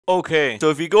Okay, so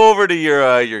if you go over to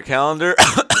your calendar,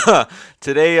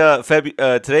 today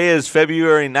today is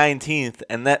February 19th,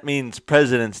 and that means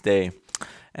President's Day.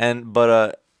 And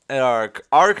our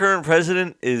current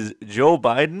president is Joe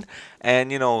Biden,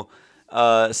 and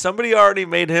somebody already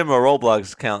made him a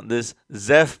Roblox account. This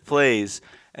Zeph Plays.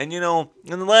 And in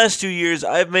the last 2 years,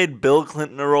 I've made Bill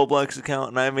Clinton a Roblox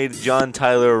account, and I made John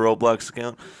Tyler a Roblox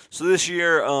account. So this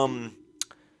year,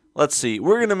 let's see,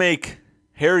 we're gonna make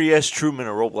Harry S. Truman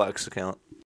a Roblox account.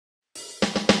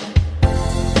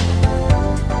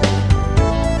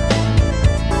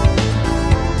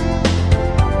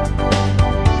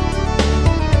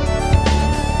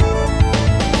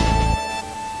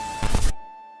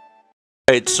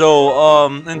 Alright, so,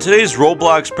 in today's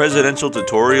Roblox presidential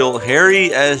tutorial,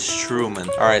 Harry S. Truman.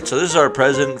 Alright, so this is our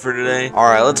president for today.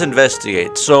 Alright, let's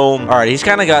investigate. So, alright, he's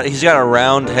got a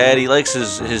round head. He likes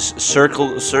his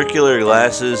circular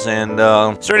glasses, and,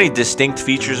 is there any distinct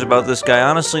features about this guy?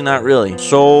 Honestly, not really.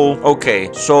 So,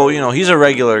 okay, so, he's a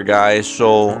regular guy,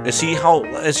 so, is he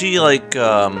like,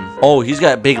 oh, he's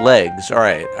got big legs.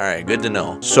 Alright, good to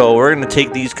know. So, we're gonna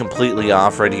take these completely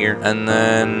off right here, and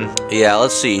then, yeah,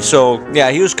 let's see. So, yeah,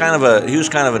 he was kind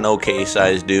of an okay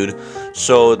sized dude.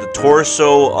 So the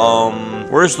torso,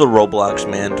 where's the Roblox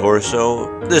man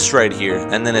torso? This right here.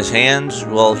 And then his hands,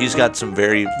 well, he's got some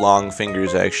very long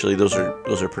fingers actually. Those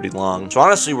are pretty long. So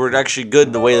honestly, we're actually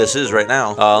good the way this is right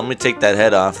now. Let me take that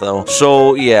head off though.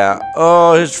 So yeah,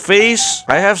 his face,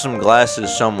 I have some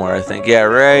glasses somewhere, I think. Yeah,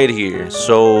 right here.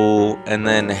 So, and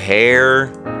then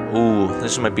hair. Ooh,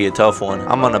 this might be a tough one.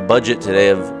 I'm on a budget today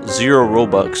of 0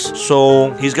 Robux.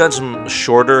 So, he's got some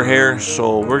shorter hair,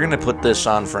 so we're gonna put this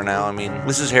on for now. I mean,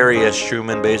 this is Harry S.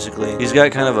 Truman, basically. He's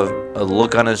got kind of a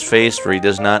look on his face where he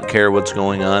does not care what's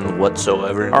going on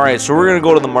whatsoever. Alright, so we're gonna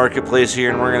go to the marketplace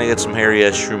here, and we're gonna get some Harry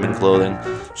S. Truman clothing.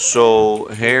 So,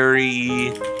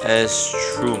 Harry S.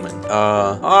 Truman.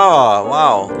 Oh,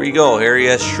 wow. There you go, Harry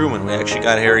S. Truman. We actually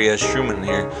got Harry S. Truman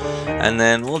here. And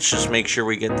then, let's just make sure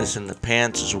we get this in the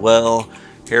pants as well.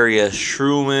 Harry S.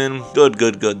 Truman. Good.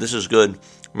 This is good.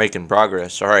 Making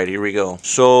progress. Alright, here we go.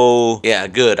 So, yeah,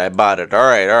 good. I bought it.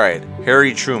 Alright.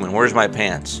 Harry Truman. Where's my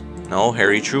pants? No,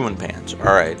 Harry Truman pants.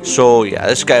 Alright. So, yeah,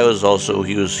 this guy was also,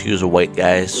 he was a white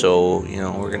guy. So,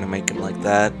 we're going to make him like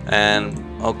that. And,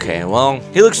 okay, well,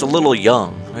 he looks a little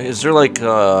young. Is there like,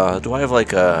 do I have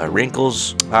like,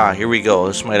 wrinkles? Ah, here we go.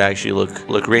 This might actually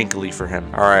look wrinkly for him.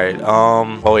 Alright,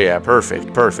 oh yeah,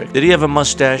 perfect. Did he have a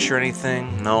mustache or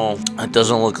anything? No, it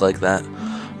doesn't look like that.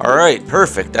 Alright,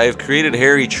 perfect. I've created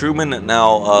Harry Truman.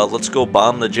 Now, let's go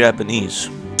bomb the Japanese.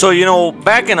 So,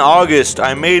 back in August,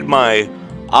 I made my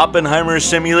Oppenheimer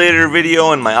simulator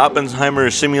video and my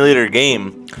Oppenheimer simulator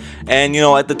game. And,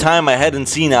 at the time I hadn't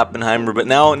seen Oppenheimer, but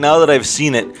now that I've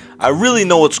seen it, I really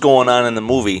know what's going on in the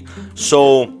movie.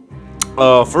 So,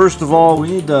 first of all, we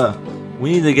need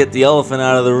to get the elephant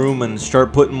out of the room and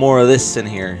start putting more of this in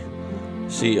here.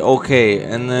 See, okay,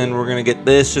 and then we're gonna get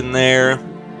this in there.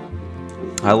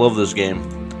 I love this game.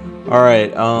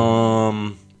 Alright,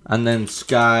 and then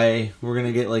sky, we're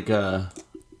gonna get like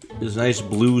this nice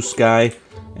blue sky.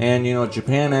 And,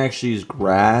 Japan actually is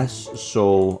grass,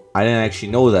 so I didn't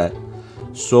actually know that.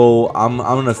 So, I'm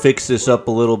going to fix this up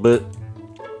a little bit,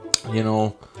 and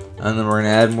then we're going to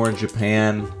add more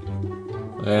Japan.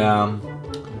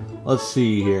 Let's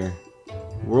see here.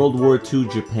 World War II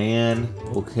Japan.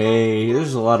 Okay,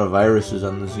 there's a lot of viruses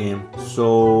on this game.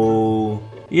 So,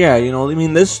 yeah, I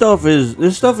mean, this stuff is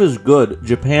good.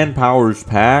 Japan powers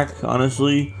pack,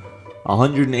 honestly.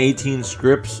 118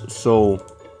 scripts, so...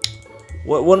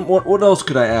 What else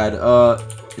could I add?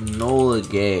 Enola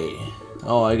Gay.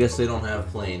 Oh, I guess they don't have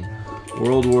plane.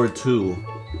 World War II.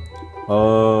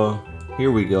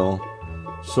 Here we go.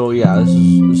 So yeah, this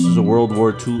is a World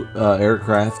War II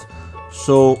aircraft.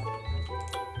 So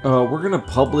we're gonna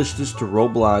publish this to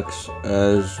Roblox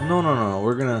as no.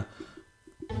 We're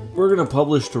gonna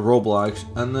publish to Roblox,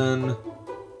 and then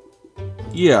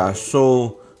yeah.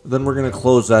 So then we're gonna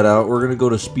close that out. We're gonna go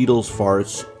to Speedle's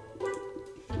Farts.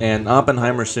 And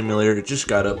Oppenheimer Simulator, it just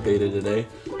got updated today.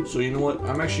 So you know what?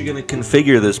 I'm actually going to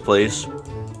configure this place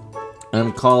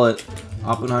and call it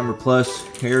Oppenheimer Plus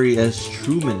Harry S.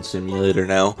 Truman Simulator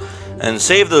now. And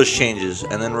save those changes.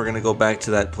 And then we're going to go back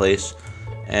to that place.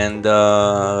 And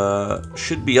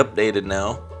should be updated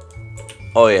now.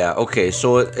 Oh yeah, okay,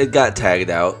 so it got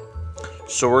tagged out.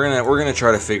 So we're gonna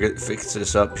try to fix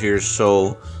this up here.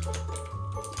 So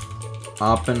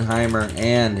Oppenheimer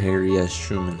and Harry S.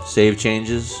 Truman. Save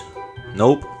changes?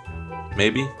 Nope.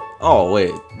 Maybe? Oh,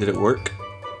 wait. Did it work?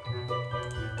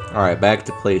 Alright, back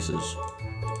to places.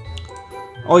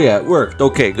 Oh, yeah, it worked.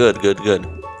 Okay, good.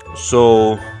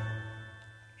 So,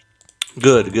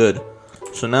 Good, good.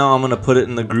 So now I'm gonna put it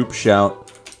in the group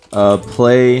shout.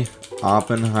 Play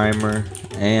Oppenheimer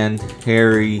and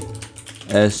Harry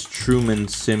S. Truman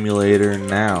Simulator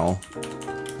now.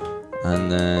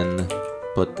 And then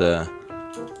put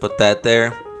that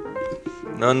there.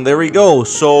 And there we go.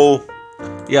 So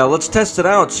yeah, let's test it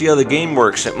out, see how the game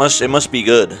works. It must be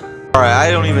good. Alright,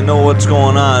 I don't even know what's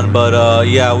going on, but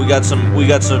yeah, we got some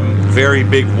very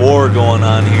big war going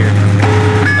on here.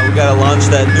 And we gotta launch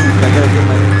that nuke. I gotta get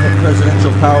my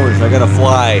presidential powers. I gotta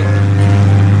fly.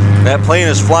 That plane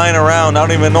is flying around. I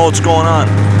don't even know what's going on.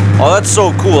 Oh, that's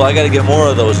so cool. I gotta get more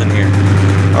of those in here.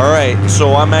 Alright,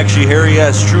 so I'm actually Harry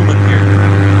S. Truman here.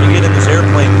 Let me get in this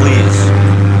airplane, please.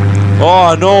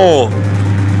 Oh, no.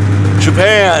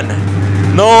 Japan.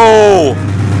 No.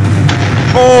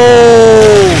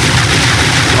 Oh.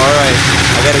 Alright,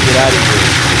 I gotta get out of here.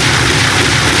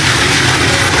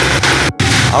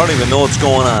 I don't even know what's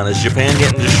going on. Is Japan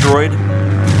getting destroyed?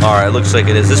 Alright, looks like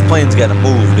it is. This plane's gotta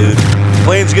move, dude.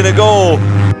 Plane's gonna go.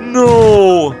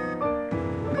 No.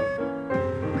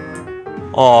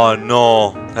 Oh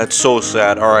no, that's so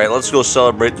sad. All right, let's go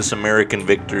celebrate this American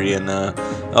victory. And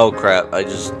oh crap, I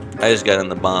just got in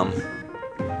the bomb.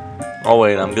 Oh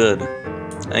wait, I'm good.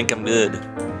 I think I'm good.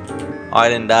 Oh, I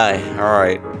didn't die. All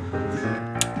right,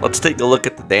 let's take a look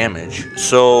at the damage.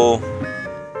 So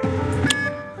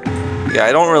yeah,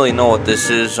 I don't really know what this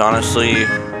is, honestly.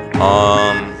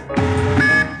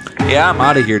 Yeah, I'm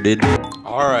out of here, dude.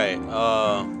 All right,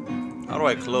 how do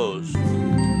I close?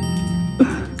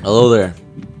 Hello there.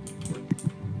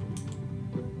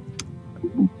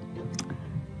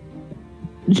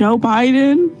 Joe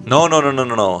Biden?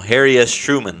 No. Harry S.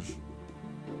 Truman.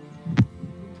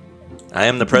 I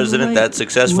am the president that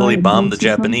successfully bombed the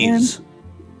Japanese.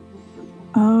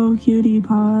 Oh, cutie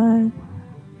pie.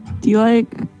 Do you like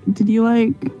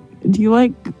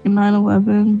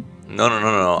 9/11?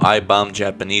 No. I bombed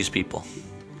Japanese people.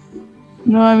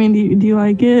 No, I mean, do you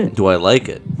like it? Do I like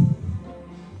it?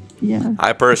 Yeah.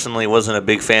 I personally wasn't a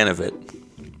big fan of it.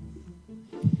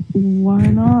 Why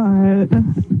not?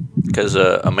 Because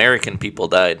American people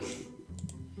died.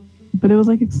 But it was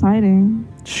like exciting.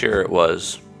 Sure, it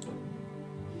was.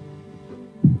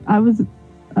 I was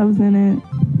in it.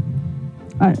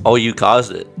 Oh, you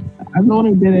caused it. I'm the one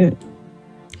who did it.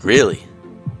 Really?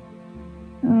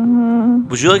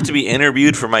 Would you like to be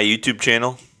interviewed for my YouTube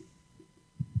channel?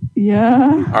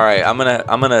 Yeah. All right, I'm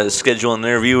gonna schedule an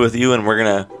interview with you, and we're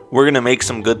gonna make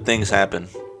some good things happen.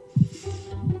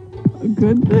 A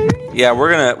good thing? Yeah,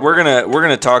 we're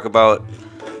gonna talk about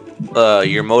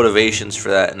your motivations for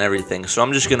that and everything. So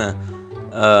I'm just gonna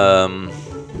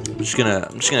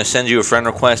send you a friend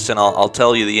request, and I'll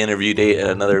tell you the interview date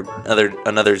at another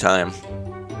time.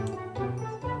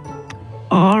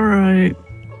 All right.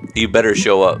 You better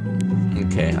show up.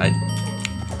 Okay,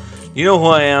 you know who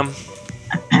I am?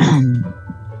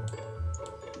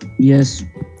 Yes.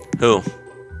 Who?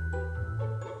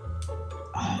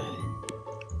 I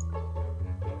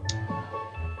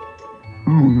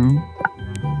don't know.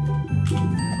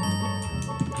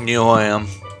 You know who I am?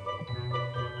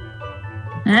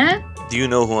 Huh? Do you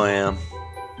know who I am?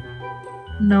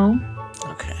 No.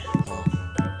 Okay. Well,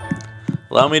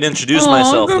 allow me to introduce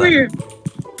myself. Come then. here.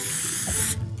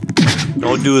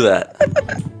 Don't do that.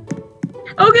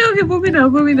 Okay, put me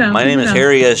down. My name is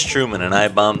Harry S. Truman, and I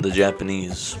bombed the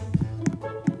Japanese.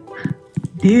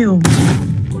 Damn.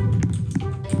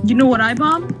 You know what I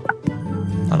bombed?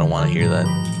 I don't want to hear that.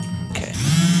 Okay.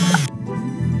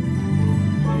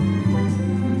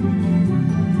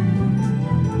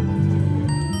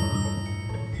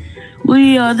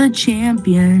 We are the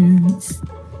champions.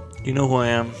 You know who I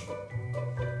am?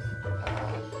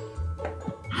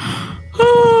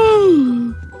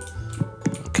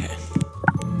 Okay.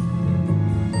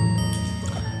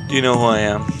 Do you know who I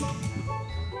am?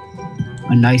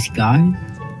 A nice guy?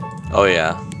 Oh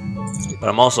yeah. But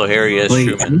I'm also Harry S.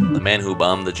 Wait, Truman, the man who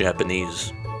bombed the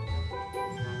Japanese.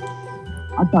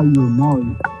 I thought you were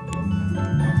Mario.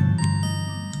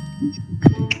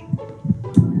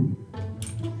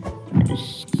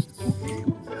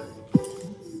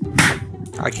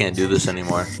 I can't do this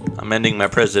anymore. I'm ending my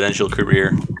presidential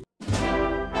career.